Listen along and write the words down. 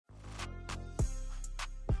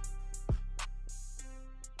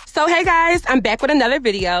So hey guys, I'm back with another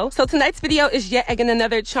video. So tonight's video is yet again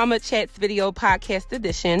another Chioma Chats video podcast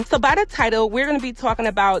edition. So by the title, we're going to be talking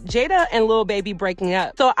about Jayda and Lil Baby breaking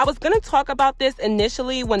up. So I was going to talk about this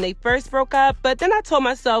initially when they first broke up, but then I told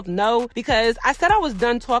myself no, because I said I was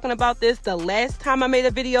done talking about this the last time I made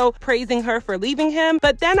a video praising her for leaving him,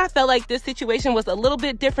 but then I felt like this situation was a little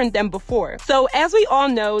bit different than before. So as we all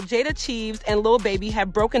know, Jayda, Cheaves, and Lil Baby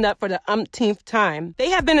have broken up for the umpteenth time.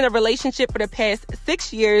 They have been in a relationship for the past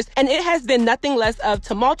 6 years, and it has been nothing less of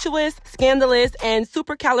tumultuous, scandalous, and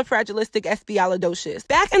supercalifragilisticexpialidocious.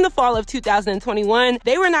 Back in the fall of 2021,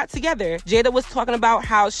 they were not together. Jayda was talking about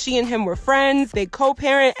how she and him were friends, they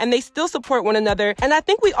co-parent, and they still support one another, and I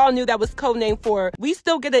think we all knew that was codenamed for we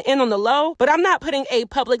still get it in on the low, but I'm not putting a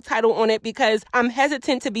public title on it because I'm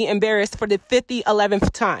hesitant to be embarrassed for the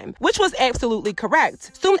 11th time, which was absolutely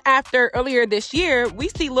correct. Soon after, earlier this year, we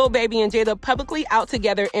see Lil Baby and Jayda publicly out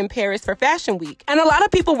together in Paris for Fashion Week, and a lot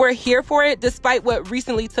of people were here for it despite what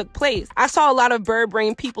recently took place. I saw a lot of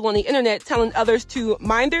bird-brained people on the internet telling others to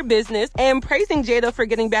mind their business and praising Jayda for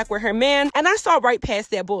getting back with her man, and I saw right past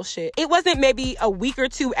that bullshit. It wasn't maybe a week or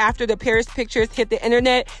two after the Paris pictures hit the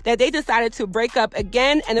internet that they decided to break up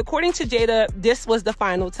again, and according to Jayda, this was the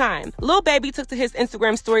final time. Lil Baby took to his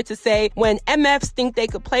Instagram story to say, when MFs think they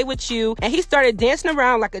could play with you, and he started dancing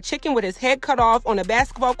around like a chicken with his head cut off on a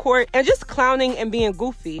basketball court and just clowning and being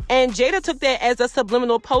goofy. And Jayda took that as a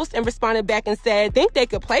subliminal post and responded back and said, think they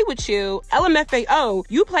could play with you? LMFAO,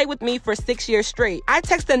 you played with me for 6 years straight. I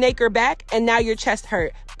text the naker back and now your chest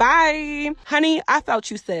hurt. Bye. Honey, I felt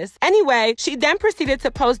you, sis. Anyway, she then proceeded to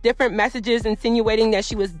post different messages insinuating that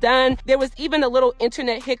she was done. There was even a little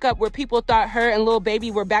internet hiccup where people thought her and Lil Baby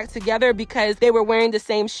were back together because they were wearing the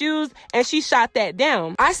same shoes, and she shot that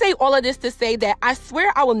down. I say all of this to say that I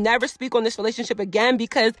swear I will never speak on this relationship again,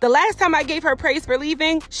 because the last time I gave her praise for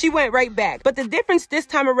leaving, she went right back. But the difference this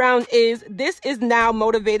time around is this is now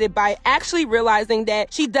motivated by actually realizing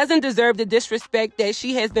that she doesn't deserve the disrespect that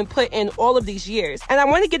she has been put in all of these years. And I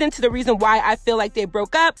want to get into the reason why I feel like they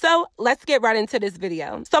broke up, so let's get right into this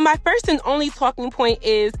video. So my first and only talking point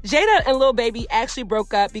is Jayda and Lil Baby actually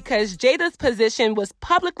broke up because Jayda's position was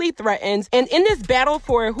publicly threatened, and in this battle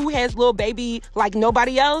for who has Lil Baby like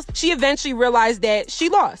nobody else, she eventually realized that she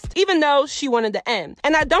lost, even though she wanted to end.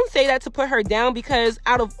 And I don't say that to put her down, because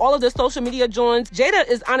out of all of the social media joins, Jayda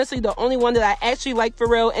is honestly the only one that I actually like for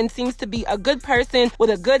real and seems to be a good person with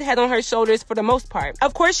a good head on her shoulders for the most part.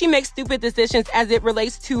 Of course, she makes stupid decisions as it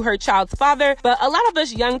relates to her child's father, but a lot of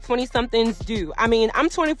us young 20-somethings do. I mean, I'm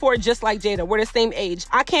 24 just like Jayda. We're the same age.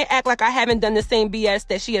 I can't act like I haven't done the same BS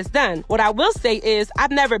that she has done. What I will say is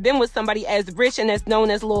I've never been with somebody as rich and as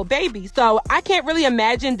known as Lil Baby, so I can't really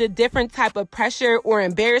imagine the different type of pressure or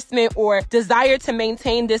embarrassment or desire to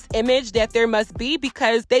maintain this image that there must be,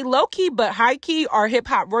 because they low-key but high-key are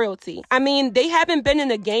hip-hop royalty. I mean, they haven't been in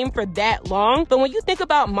the game for that long, but when you think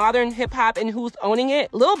about modern hip-hop and who's owning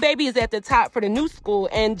it, Lil Baby is at the top for the new school,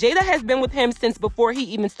 and Jayda has been with him since before he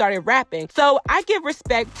even started rapping. So I give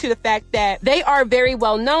respect to the fact that they are very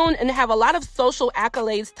well known and have a lot of social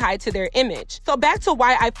accolades tied to their image. So back to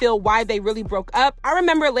why I feel why they really broke up. I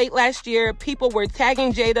remember late last year, people were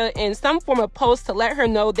tagging Jayda in some form of post to let her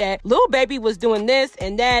know that Lil Baby was doing this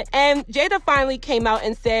and that, and Jayda finally came out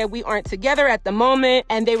and said, we aren't together at the moment,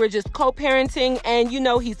 and they were just co-parenting, and you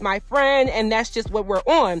know, he's my friend, and that's just what we're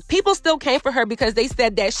on. People still came for her because they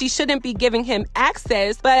said that she shouldn't be giving him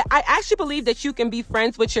access, but I actually believe that you can be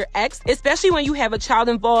friends with your ex, especially when you have a child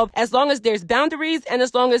involved, as long as there's boundaries and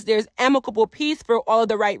as long as there's amicable peace for all of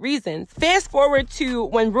the right reasons. Fast forward to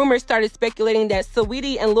when rumors started speculating that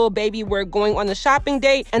Saweetie and Lil Baby were going on a shopping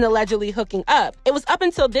date and allegedly hooking up. It was up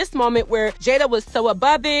until this moment where Jayda was so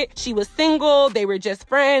above it, she was single, they were just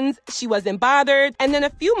friends, she wasn't bothered, and then a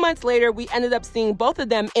few months later we ended up seeing both of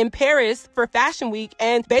them in Paris for Fashion Week,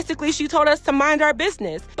 and basically she told us to mind our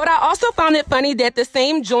business. But I also found it funny that the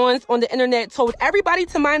same joins on the internet told everybody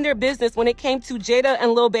to mind their business when it came to Jayda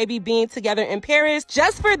and Lil Baby being together in Paris,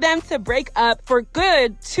 just for them to break up for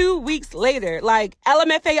good 2 weeks later. Like,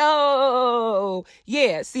 LMFAO.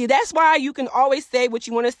 Yeah, see, that's why you can always say what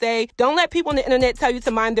you want to say. Don't let people on the internet tell you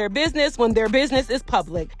to mind their business when their business is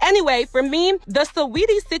public. Anyway, for me, the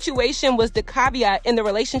Saweetie situation was the caveat in the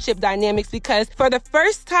relationship dynamics, because for the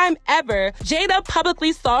first time ever, Jayda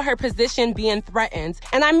publicly saw her position being threatened.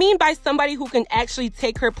 And I mean by somebody who can actually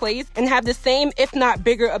take her place and have the same, if not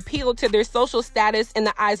bigger, appeal to their social status in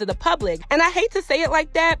the eyes of the public. And I hate to say it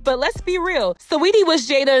like that, but let's be real. Saweetie was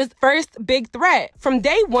Jayda's first big threat. From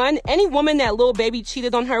day one, any woman that Lil Baby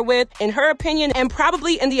cheated on her with, in her opinion, and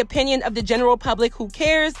probably in the opinion of the general public who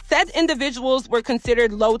cares, said individuals were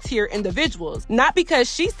considered low-tier individuals. Not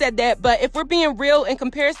because she said that, but if we're being being real, in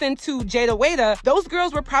comparison to Jayda, those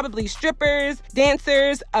girls were probably strippers,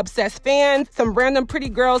 dancers, obsessed fans, some random pretty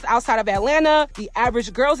girls outside of Atlanta, the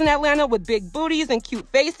average girls in Atlanta with big booties and cute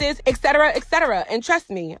faces, etc., etc. And trust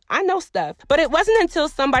me, I know stuff. But it wasn't until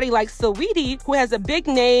somebody like Saweetie, who has a big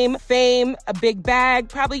name, fame, a big bag,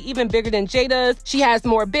 probably even bigger than Jayda's, she has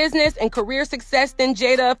more business and career success than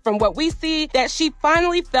Jayda from what we see, that she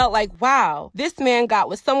finally felt like, wow, this man got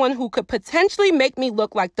with someone who could potentially make me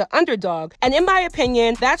look like the underdog. And in my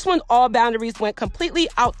opinion, that's when all boundaries went completely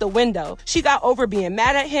out the window. She got over being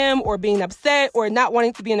mad at him or being upset or not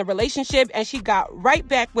wanting to be in a relationship, and she got right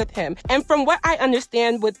back with him. And from what I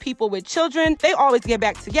understand with people with children, they always get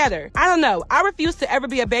back together. I don't know. I refuse to ever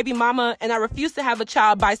be a baby mama, and I refuse to have a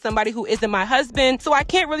child by somebody who isn't my husband, so I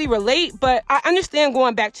can't really relate, but I understand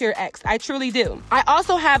going back to your ex. I truly do. I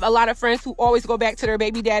also have a lot of friends who always go back to their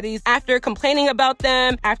baby daddies after complaining about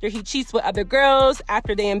them, after he cheats with other girls,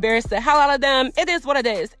 after they embarrass the hell out of them. It is what it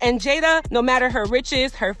is. And Jayda, no matter her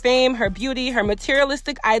riches, her fame, her beauty, her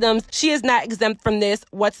materialistic items, she is not exempt from this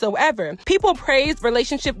whatsoever. People praise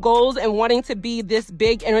relationship goals and wanting to be this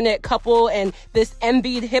big internet couple and this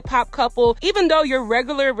envied hip-hop couple, even though your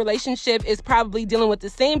regular relationship is probably dealing with the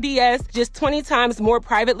same BS, just 20 times more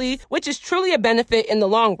privately, which is truly a benefit in the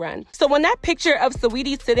long run. So when that picture of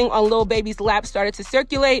Saweetie sitting on Lil Baby's lap started to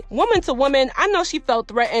circulate, woman to woman, I know she felt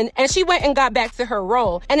threatened, and she went and got back to her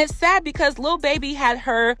role. And it's sad because Lil Baby had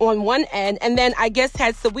her on one end, and then I guess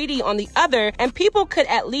had Saweetie on the other, and people could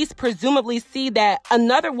at least presumably see that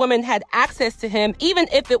another woman had access to him, even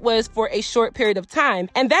if it was for a short period of time.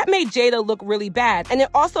 And that made Jayda look really bad, and it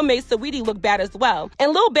also made Saweetie look bad as well.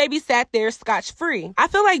 And Lil Baby sat there scotch-free. I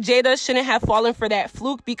feel like Jayda shouldn't have fallen for that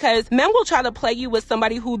fluke, because men will try to play you with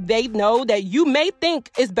somebody who they know that you may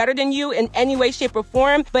think is better than you in any way, shape, or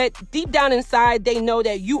form, but deep down inside, they know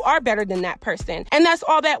that you are better than that person. And that's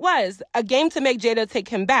all that was, a game to make Jayda take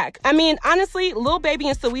him back. I mean, honestly, Lil Baby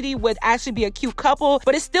and Saweetie would actually be a cute couple,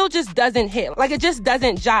 but it still just doesn't hit. Like, it just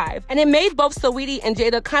doesn't jive. And it made both Saweetie and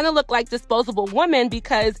Jayda kind of look like disposable women,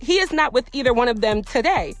 because he is not with either one of them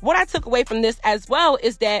today. What I took away from this as well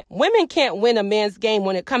is that women can't win a man's game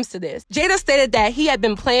when it comes to this. Jayda stated that he had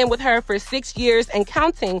been playing with her for 6 years and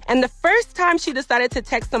counting, and the first time she decided to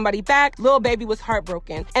text somebody back, Lil Baby was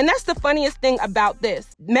heartbroken. And that's the funniest thing about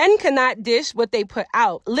this. Men cannot dish what they put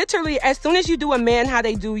out. Literally, as soon as you do a man how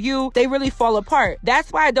they do you, they really fall apart.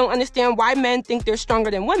 That's why I don't understand why men think they're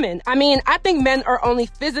stronger than women. I mean, I think men are only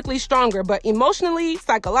physically stronger, but emotionally,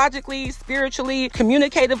 psychologically, spiritually,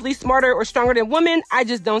 communicatively smarter or stronger than women, I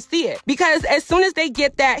just don't see it. Because as soon as they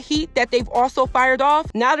get that heat that they've also fired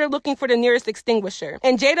off, now they're looking for the nearest extinguisher.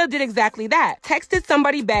 And Jayda did exactly that. Texted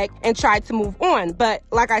somebody back and tried to move on. But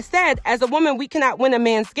like I said, as a woman, we cannot win a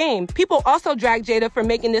man's game. People also drag Jayda for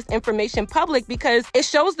making this information public because it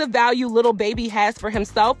shows the value Lil Baby has for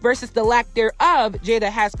himself versus the lack thereof Jayda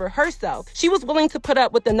has for herself. She was willing to put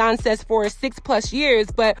up with the nonsense for 6+ years,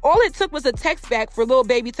 but all it took was a text back for Lil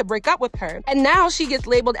Baby to break up with her. And now she gets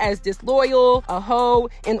labeled as disloyal, a hoe,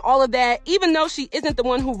 and all of that, even though she isn't the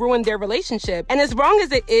one who ruined their relationship. And as wrong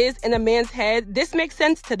as it is in a man's head, this makes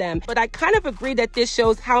sense to them. But I kind of agree that this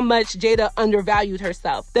shows how much Jayda undervalued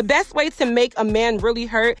herself. The best way to make a man really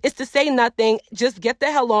hurt is to say nothing, just get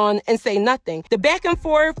the hell on and say nothing. The back and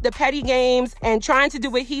forth, the petty games, and trying to do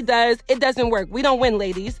what he does, it doesn't work. We don't win,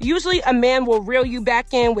 ladies. Usually a man will reel you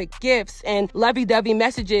back in with gifts and lovey-dovey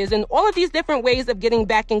messages and all of these different ways of getting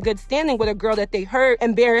back in good standing with a girl that they hurt,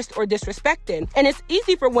 embarrassed, or disrespected. And it's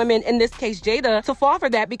easy for women, in this case Jayda, to fall for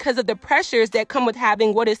that because of the pressures that come with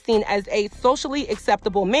having what is seen as a socially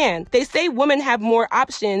acceptable man. They say women have more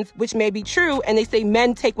options, which may be true, and they say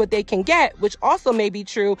men take what they can get, which also may be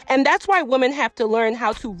true. And that's why women have to learn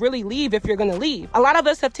how to really leave if you're gonna leave. A lot of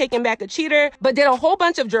us have taken back a cheater, but did a whole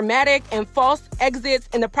bunch of dramatic and false exits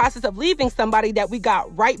in the process of leaving somebody that we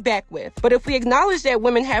got right back with. But if we acknowledge that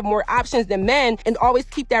women have more options than men and always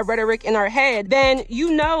keep that rhetoric in our head, then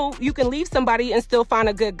you know you can leave somebody and still find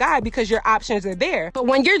a good guy because your options are there. But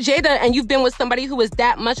when you're Jayda and you've been with somebody who is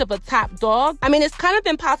that much of a top dog, I mean, it's kind of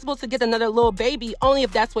impossible to get another Lil Baby only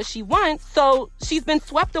if that's what she wants. So she's been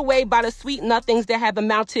swept away by the sweet nothings that have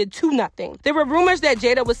amounted to nothing. There were rumors that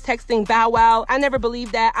Jayda was texting Bow Wow. I never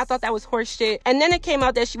believed that. I thought that was horse shit. And then it came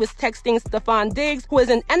out that she was texting Stephon Diggs, who is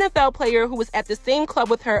an NFL player who was at the same club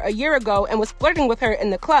with her a year ago and was flirting with her in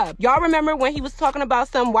the club. Y'all remember when he was talking about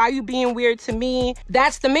why you being weird to me?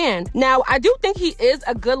 That's the man. Now, I do think he is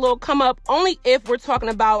a good little come up, only if we're talking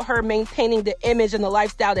about her maintaining the image and the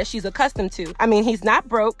lifestyle that she's accustomed to. I mean, he's not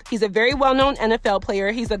broke. He's a very well-known NFL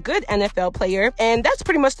player. He's a good NFL player, and that's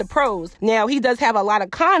pretty much the pros. Now, he does have a lot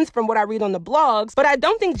of cons from what I read on the blogs, but I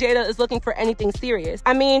don't think Jayda is looking for anything serious.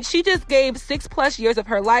 I mean, mean, she just gave 6+ years of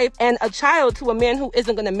her life and a child to a man who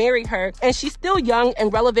isn't going to marry her, and she's still young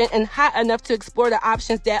and relevant and hot enough to explore the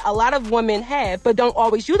options that a lot of women have but don't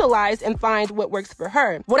always utilize and find what works for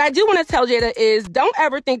her. What I do want to tell Jayda is don't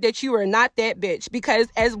ever think that you are not that bitch, because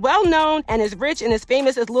as well known and as rich and as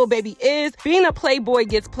famous as Lil Baby is, being a playboy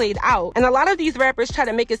gets played out. And a lot of these rappers try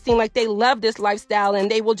to make it seem like they love this lifestyle and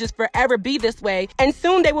they will just forever be this way. And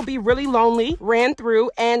soon they will be really lonely, ran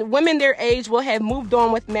through, and women their age will have moved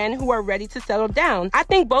on with men who are ready to settle down. I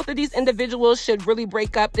think both of these individuals should really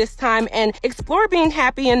break up this time and explore being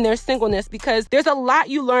happy in their singleness, because there's a lot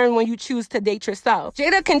you learn when you choose to date yourself.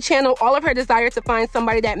 Jayda can channel all of her desire to find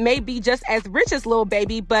somebody that may be just as rich as Lil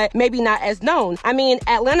Baby, but maybe not as known. I mean,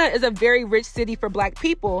 Atlanta is a very rich city for Black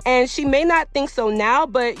people, and she may not think so now,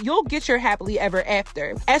 but you'll get your happily ever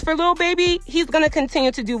after. As for Lil Baby, he's gonna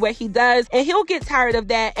continue to do what he does, and he'll get tired of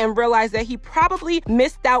that and realize that he probably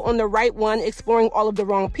missed out on the right one, exploring all of the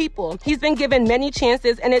wrong people. He's been given many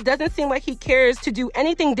chances, and it doesn't seem like he cares to do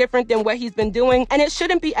anything different than what he's been doing, and it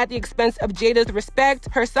shouldn't be at the expense of Jayda's respect,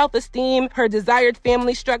 her self-esteem, her desired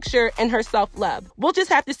family structure, and her self-love. We'll just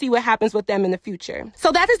have to see what happens with them in the future.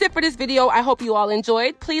 So that is it for this video. I hope you all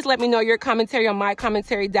enjoyed. Please let me know your commentary on my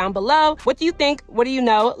commentary down below. What do you think? What do you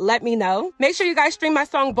know? Let me know. Make sure you guys stream my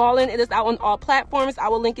song Ballin'. It is out on all platforms. I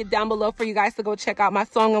will link it down below for you guys to go check out my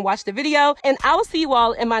song and watch the video. And I will see you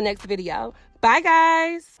all in my next video. Bye,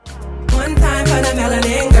 guys. One time for the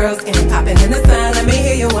melanin girls, skin popping in the sun. Let me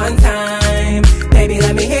hear you one time. Baby,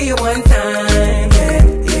 let me hear you one time. Yeah,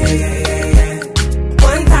 yeah, yeah, yeah, yeah.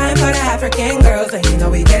 One time for the African girls, and you know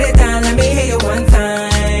we get it done. Let me hear you one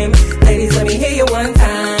time. Ladies, let me hear you one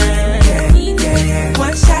time. Yeah, yeah, yeah.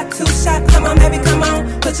 One shot, two shot, come on, baby, come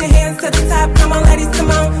on. Put your hands to the top, come on, ladies,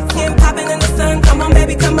 come on. Skin popping in the sun, come on,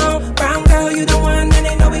 baby, come on.